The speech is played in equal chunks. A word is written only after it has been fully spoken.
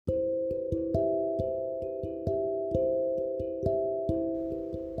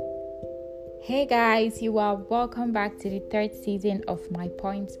Hey guys, you are welcome back to the third season of My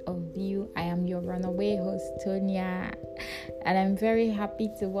Point of View. I am your runaway host, Tonya, and I'm very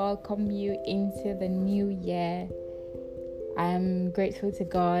happy to welcome you into the new year. I'm grateful to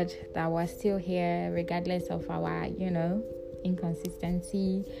God that we're still here regardless of our,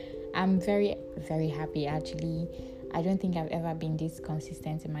 inconsistency. I'm very, very happy actually. I don't think I've ever been this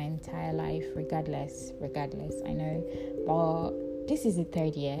consistent in my entire life, regardless, I know. But this is the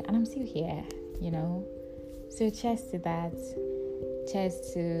third year and I'm still here, So cheers to that. Cheers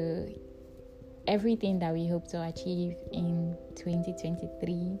to everything that we hope to achieve in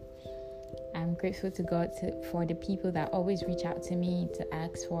 2023. I'm grateful to God for the people that always reach out to me to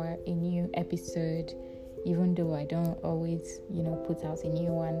ask for a new episode, even though I don't always, put out a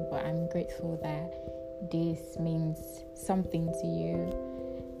new one. But I'm grateful that this means something to you.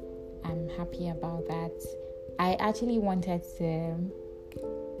 I'm happy about that. I actually wanted to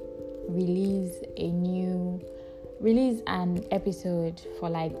release an episode for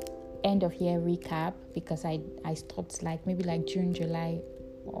end of year recap because I stopped maybe June, July.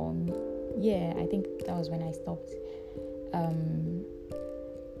 I think that was when I stopped.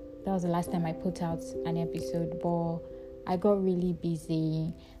 That was the last time I put out an episode, but I got really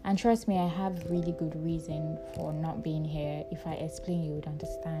busy, and trust me, I have really good reason for not being here. If I explain, you would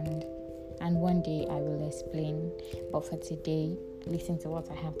understand, and one day I will explain, but for today, listen to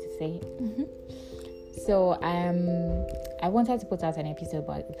what I have to say. So I wanted to put out an episode,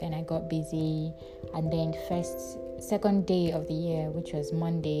 but then I got busy, and then second day of the year, which was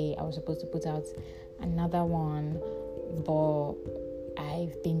Monday, I was supposed to put out another one, but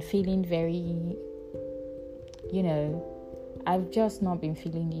I've been feeling very, I've just not been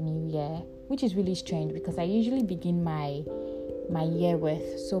feeling the new year, which is really strange because I usually begin my year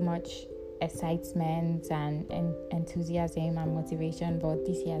with so much excitement and enthusiasm and motivation, but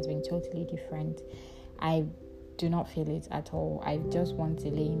this year has been totally different. I do not feel it at all. I just want to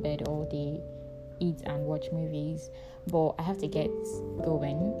lay in bed all day, eat and watch movies, but I have to get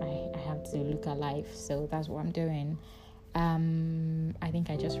going. I have to look alive, so that's what I'm doing. I think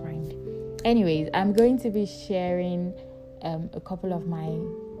I just rhymed. Anyways, I'm going to be sharing a couple of my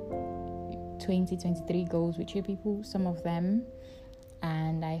 2023 goals with you people, some of them,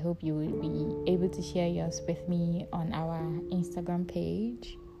 and I hope you will be able to share yours with me on our Instagram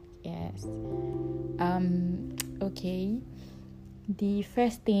page. Yes. Okay. The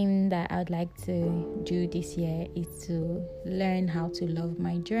first thing that I'd like to do this year is to learn how to love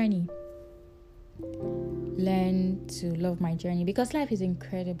my journey. Learn to love my journey because life is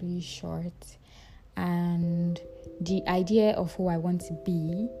incredibly short, and the idea of who I want to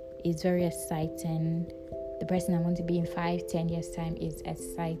be is very exciting. The person I want to be in 5-10 years time is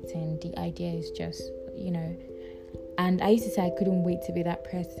exciting. The idea is just, and I used to say I couldn't wait to be that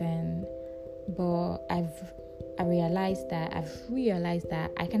person, but I've realized that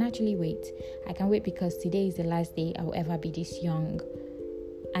I can actually wait. I can wait because today is the last day I'll ever be this young,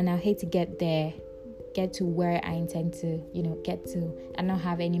 and I hate to get to where I intend to, get to, and not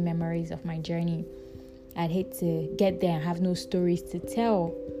have any memories of my journey. I'd hate to get there and have no stories to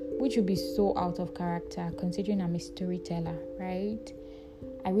tell, which would be so out of character considering I'm a storyteller, right?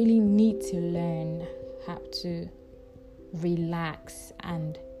 I really need to learn how to relax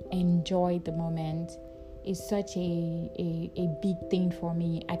and enjoy the moment. It's such a big thing for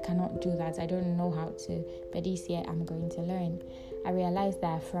me. I cannot do that. I don't know how to, but this year I'm going to learn. I realized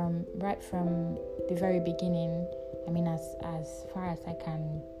that right from the very beginning, as far as I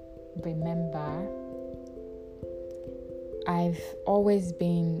can remember, I've always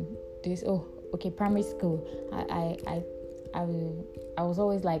been this. Primary school. I was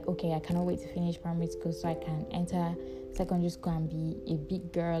always like, okay, I cannot wait to finish primary school so I can enter secondary school and be a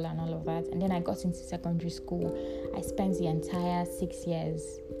big girl and all of that. And then I got into secondary school. I spent the entire 6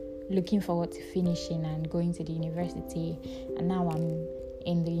 years looking forward to finishing and going to the university. And now I'm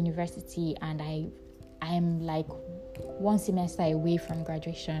in the university and I am one semester away from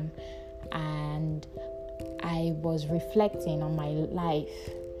graduation. And I was reflecting on my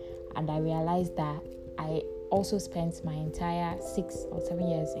life and I realized that I also spent my entire 6 or 7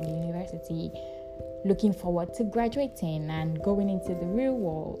 years in the university looking forward to graduating and going into the real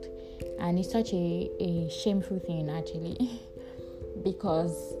world. And it's such a shameful thing actually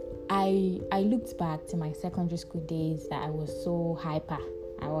because I looked back to my secondary school days that I was so hyper.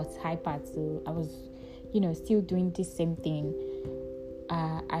 I was still doing the same thing.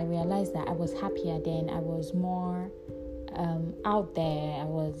 I realized that I was happier then. I was more out there. I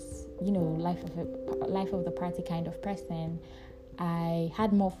was, life of the party kind of person. I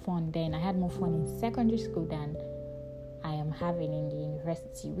had more fun then. I had more fun in secondary school than I I am having in the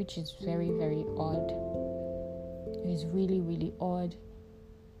university, which is very, very odd. It's really, really odd.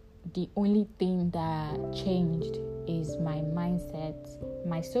 The only thing that changed is my mindset.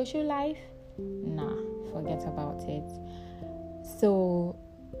 My social life, nah, forget about it. So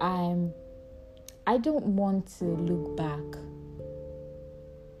I don't want to look back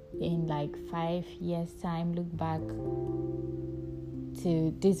in like 5 years' time, look back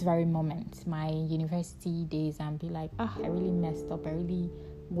to this very moment, my university days, and be like, I really messed up. I really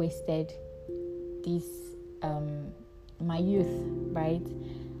wasted this my youth, right?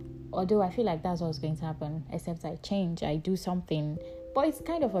 Although I feel like that's what's going to happen, except I change, I do something. But it's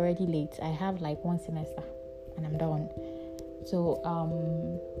kind of already late. I have like 1 semester and I'm done. So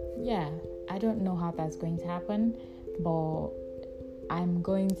I don't know how that's going to happen, but I'm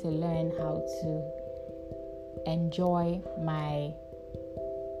going to learn how to enjoy my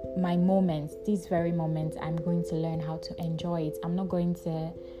moments. These very moments, I'm going to learn how to enjoy it. I'm not going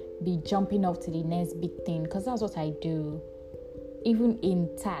to be jumping off to the next big thing, because that's what I do. Even in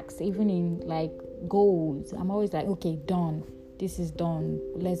tasks, even in like goals, I'm always like, okay, done. This is done.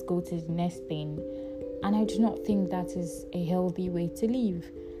 Let's go to the next thing. And I do not think that is a healthy way to live.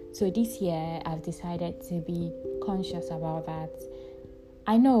 So this year, I've decided to be conscious about that.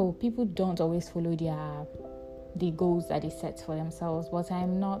 I know people don't always follow the goals that they set for themselves, but I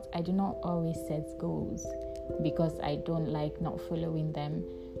do not always set goals because I don't like not following them.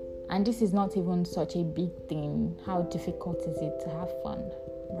 And this is not even such a big thing. How difficult is it to have fun,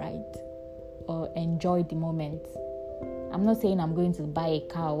 right? Or enjoy the moment? I'm not saying I'm going to buy a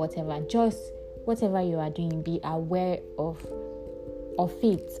car or whatever. Just whatever you are doing, be aware of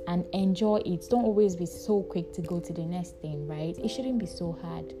it and enjoy it. Don't always be so quick to go to the next thing, right? It shouldn't be so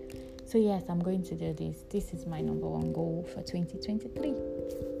hard. So yes, I'm going to do this. This is my number one goal for 2023.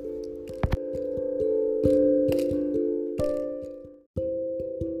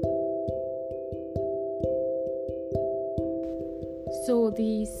 So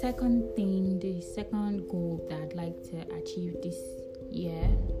the second goal that I'd like to achieve this year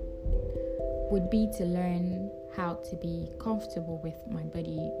would be to learn how to be comfortable with my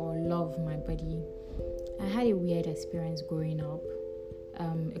body or love my body. I had a weird experience growing up.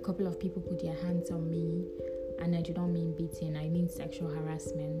 A couple of people put their hands on me, and I do not mean beating, I mean sexual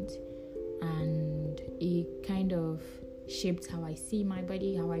harassment, and it kind of shaped how I see my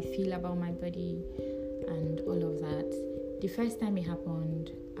body, how I feel about my body, and all of that. The first time it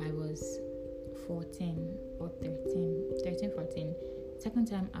happened, I was 14 or 13. Second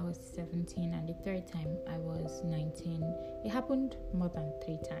time I was 17, and the third time I was 19. It happened more than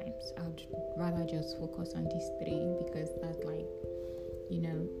 3 times. I would rather just focus on these 3 because that's like,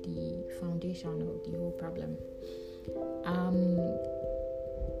 the foundation of the whole problem.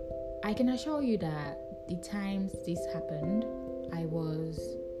 I can assure you that the times this happened, I was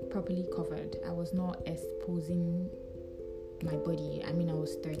properly covered. I was not exposing my body. I mean, I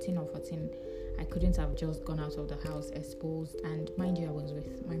was 13 or 14. I couldn't have just gone out of the house exposed. And mind you, I was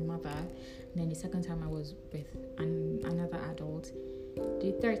with my mother. And then the second time I was with another adult.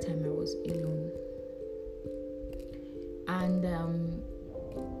 The third time I was alone. And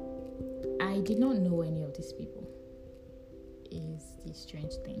I did not know any of these people. Is the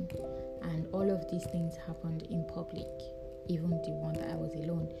strange thing. And all of these things happened in public. Even the one that I was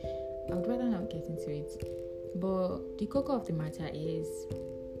alone. I would rather not get into it. But the cocoa of the matter is,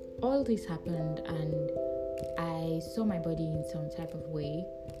 all this happened and I saw my body in some type of way.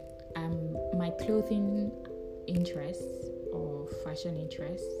 My clothing interests or fashion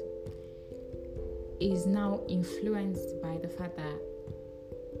interests is now influenced by the fact that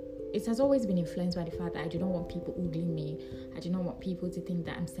it has always been influenced by the fact that I do not want people oogling me. I do not want people to think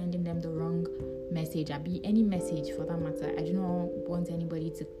that I'm sending them the wrong message. Any message for that matter. I do not want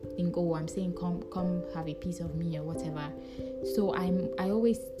anybody to think, I'm saying come have a piece of me or whatever. So I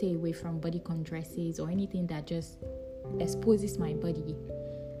always stay away from bodycon dresses or anything that just exposes my body.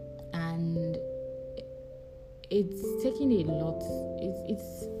 And it's taking a lot.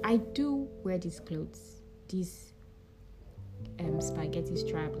 I do wear these clothes, these spaghetti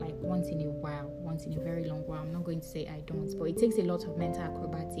strap, like once in a very long while. I'm not going to say I don't, but it takes a lot of mental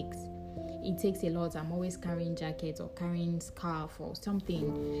acrobatics. It takes a lot. I'm always carrying jackets or carrying scarf or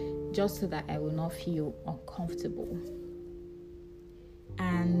something just so that I will not feel uncomfortable.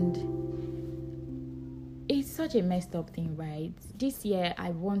 And it's such a messed up thing, right? This year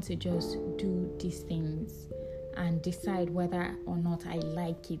I want to just do these things and decide whether or not I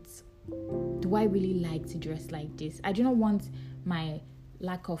like it. Do I really like to dress like this? I do not want my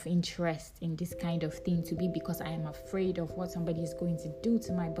lack of interest in this kind of thing to be because I am afraid of what somebody is going to do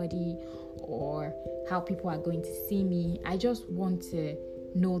to my body or how people are going to see me. I just want to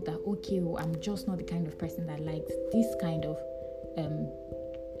know that, okay, well, I'm just not the kind of person that likes this kind of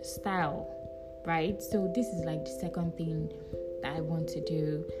style, right? So this is like the second thing that I want to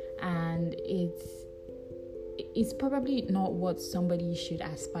do, and it's probably not what somebody should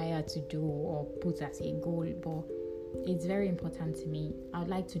aspire to do or put as a goal, but it's very important to me. I'd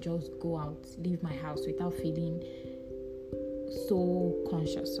like to just go out, leave my house without feeling so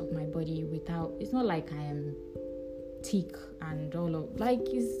conscious of my body. It's not like I am thick and all of, like,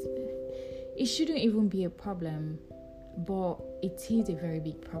 it shouldn't even be a problem, but it is a very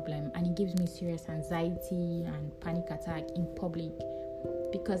big problem, and it gives me serious anxiety and panic attack in public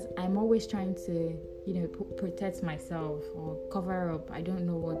because I'm always trying to, protect myself or cover up. I don't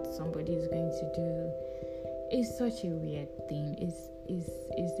know what somebody is going to do. It's such a weird thing. It's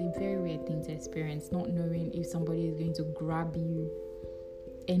a very weird thing to experience, not knowing if somebody is going to grab you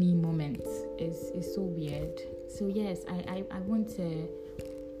any moment. It's so weird. So yes, I want to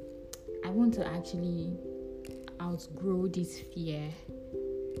actually outgrow this fear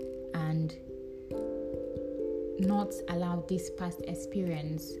and not allow this past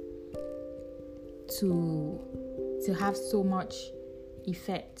experience to have so much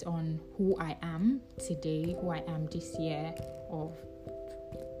effect on who I am today, who I am this year, or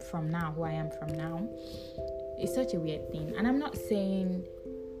from now, who I am from now. It's such a weird thing. And I'm not saying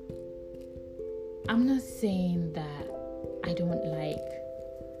that I don't like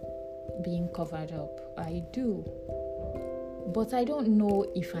being covered up. I do. But I don't know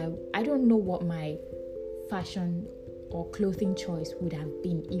what my fashion or clothing choice would have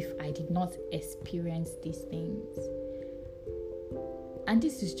been if I did not experience these things. And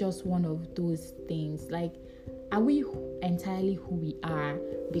this is just one of those things. Like, are we entirely who we are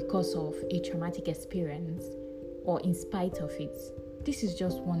because of a traumatic experience or in spite of it? This is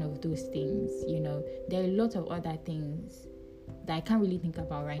just one of those things, There are a lot of other things that I can't really think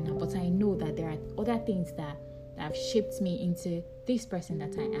about right now, but I know that there are other things that have shaped me into this person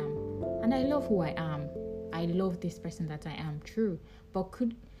that I am. And I love who I am. I love this person that I am, true. But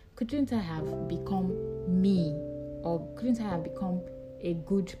couldn't I have become me, or couldn't I have become a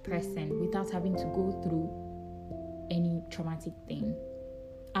good person without having to go through any traumatic thing?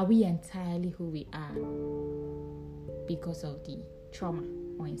 Are we entirely who we are because of the trauma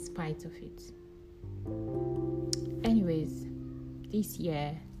or in spite of it? Anyways, this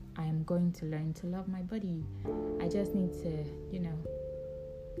year I am going to learn to love my body. I just need to,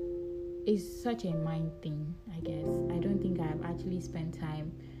 it's such a mind thing, I guess. I don't think I've actually spent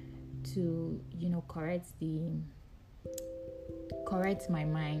time to, correct my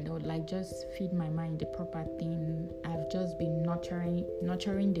mind, or like just feed my mind the proper thing. I've just been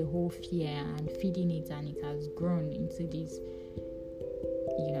nurturing the whole fear and feeding it, and it has grown into this,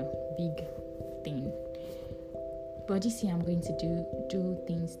 big thing. But this year I'm going to do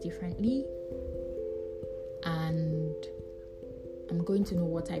things differently, and I'm going to know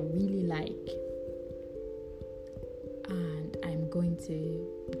what I really like, and I'm going to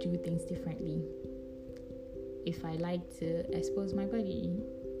do things differently. If I like to expose my body,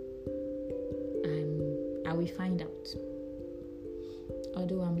 I will find out.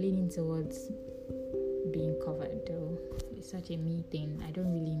 Although I'm leaning towards being covered, though it's such a me thing. I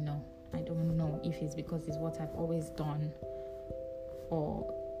don't really know. I don't know if it's because it's what I've always done, or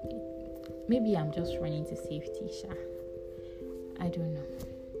maybe I'm just running to safety, Sha. I don't know.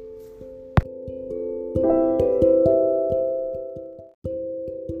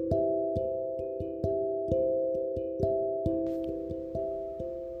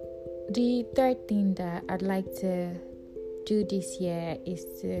 The third thing that I'd like to do this year is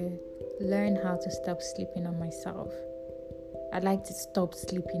to learn how to stop sleeping on myself. I'd like to stop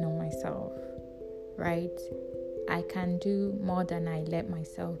sleeping on myself, right? I can do more than I let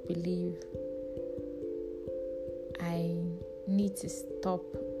myself believe. I need to stop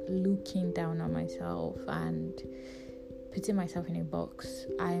looking down on myself and putting myself in a box.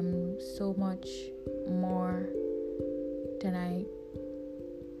 I'm so much more than I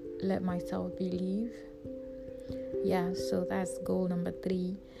let myself believe. Yeah, so that's goal number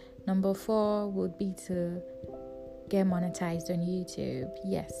 3. Number 4 would be to get monetized on YouTube.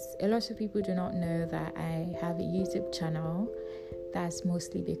 Yes, a lot of people do not know that I have a YouTube channel. That's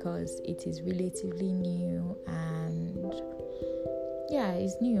mostly because it is relatively new, and yeah,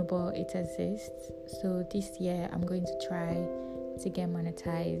 it's new, but it exists. So this year I'm going to try to get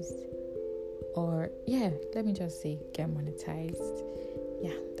monetized, or let me just say get monetized.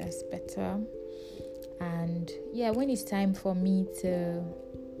 Yeah, that's better. And yeah, when it's time for me to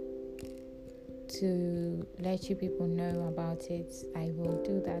let you people know about it, I will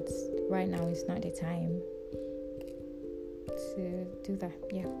do that. Right now is not the time to do that.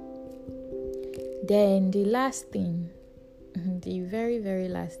 Yeah. Then the last thing, the very, very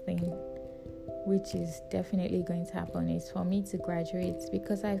last thing, which is definitely going to happen, is for me to graduate,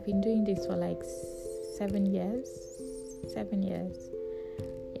 because I've been doing this for like 7 years.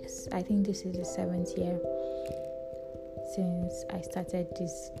 Yes, I think this is the 7th year since I started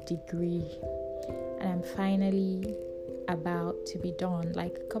this degree, and I'm finally about to be done.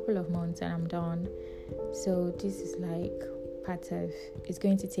 Like a couple of months and I'm done. So this is like it's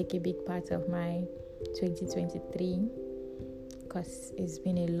going to take a big part of my 2023, because it's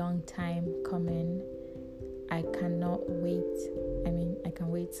been a long time coming. I cannot wait. I can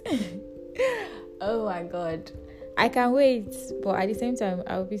wait. Oh my god, I can wait, but at the same time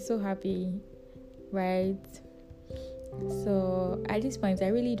I'll be so happy, right? So at this point I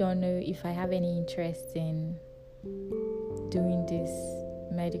really don't know if I have any interest in doing this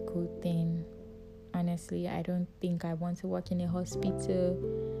medical thing. Honestly, I don't think I want to work in a hospital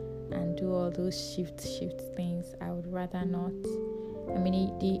and do all those shift things. I would rather not. I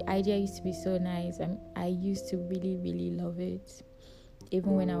mean, the idea used to be so nice. I used to really, really love it.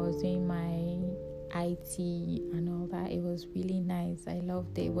 Even when I was doing my IT and all that, it was really nice. I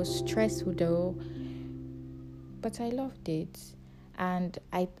loved it. It was stressful though, but I loved it. And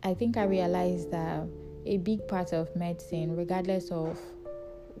I think I realized that a big part of medicine, regardless of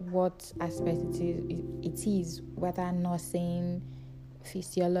what aspect it is, whether nursing,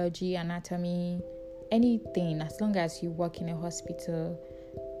 physiology, anatomy, anything, as long as you work in a hospital,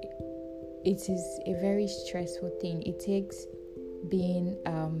 it is a very stressful thing. It takes being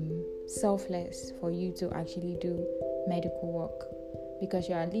selfless for you to actually do medical work, because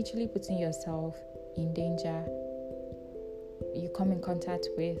you are literally putting yourself in danger. You come in contact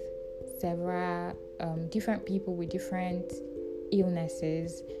with several different people with different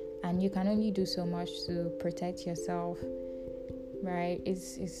illnesses, and you can only do so much to protect yourself, right?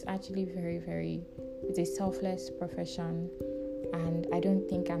 It's actually very, very, it's a selfless profession, and I don't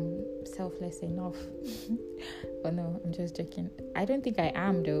think I'm selfless enough. But no, I'm just joking. I don't think I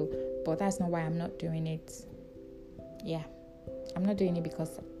am though, but that's not why I'm not doing it. Yeah, I'm not doing it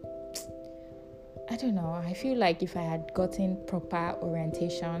because I don't know. I feel like if I had gotten proper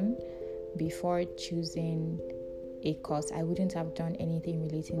orientation before choosing a course, I wouldn't have done anything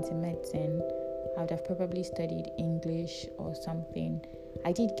relating to medicine. I would have probably studied English or something.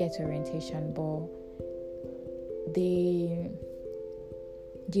 I did get orientation, but the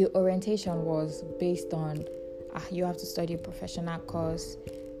orientation was based on you have to study a professional course,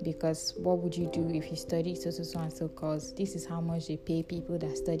 because what would you do if you study so and so course? This is how much they pay people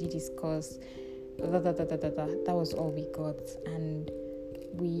that study this course. That was all we got, and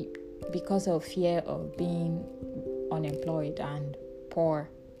we, because of fear of being unemployed and poor,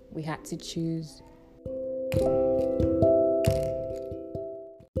 we had to choose.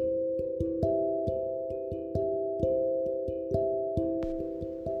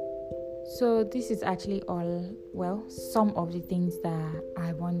 So this is actually some of the things that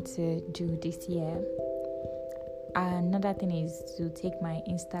I want to do this year. Another thing is to take my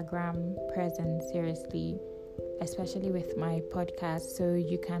Instagram presence seriously, especially with my podcast. So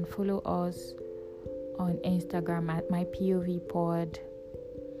you can follow us on Instagram at my POV pod,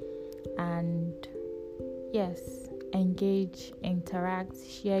 and yes, engage, interact,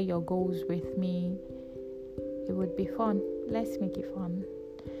 share your goals with me. It would be fun. Let's make it fun.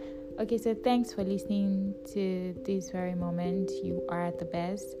 Okay, so thanks for listening to this very moment. You are the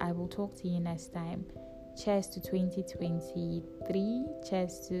best. I will talk to you next time. Cheers to 2023.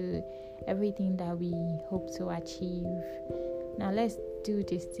 Cheers to everything that we hope to achieve. Now let's do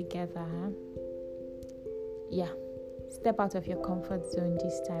this together. Yeah, step out of your comfort zone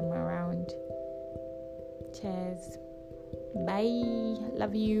this time around. Cheers. Bye.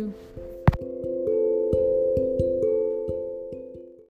 Love you.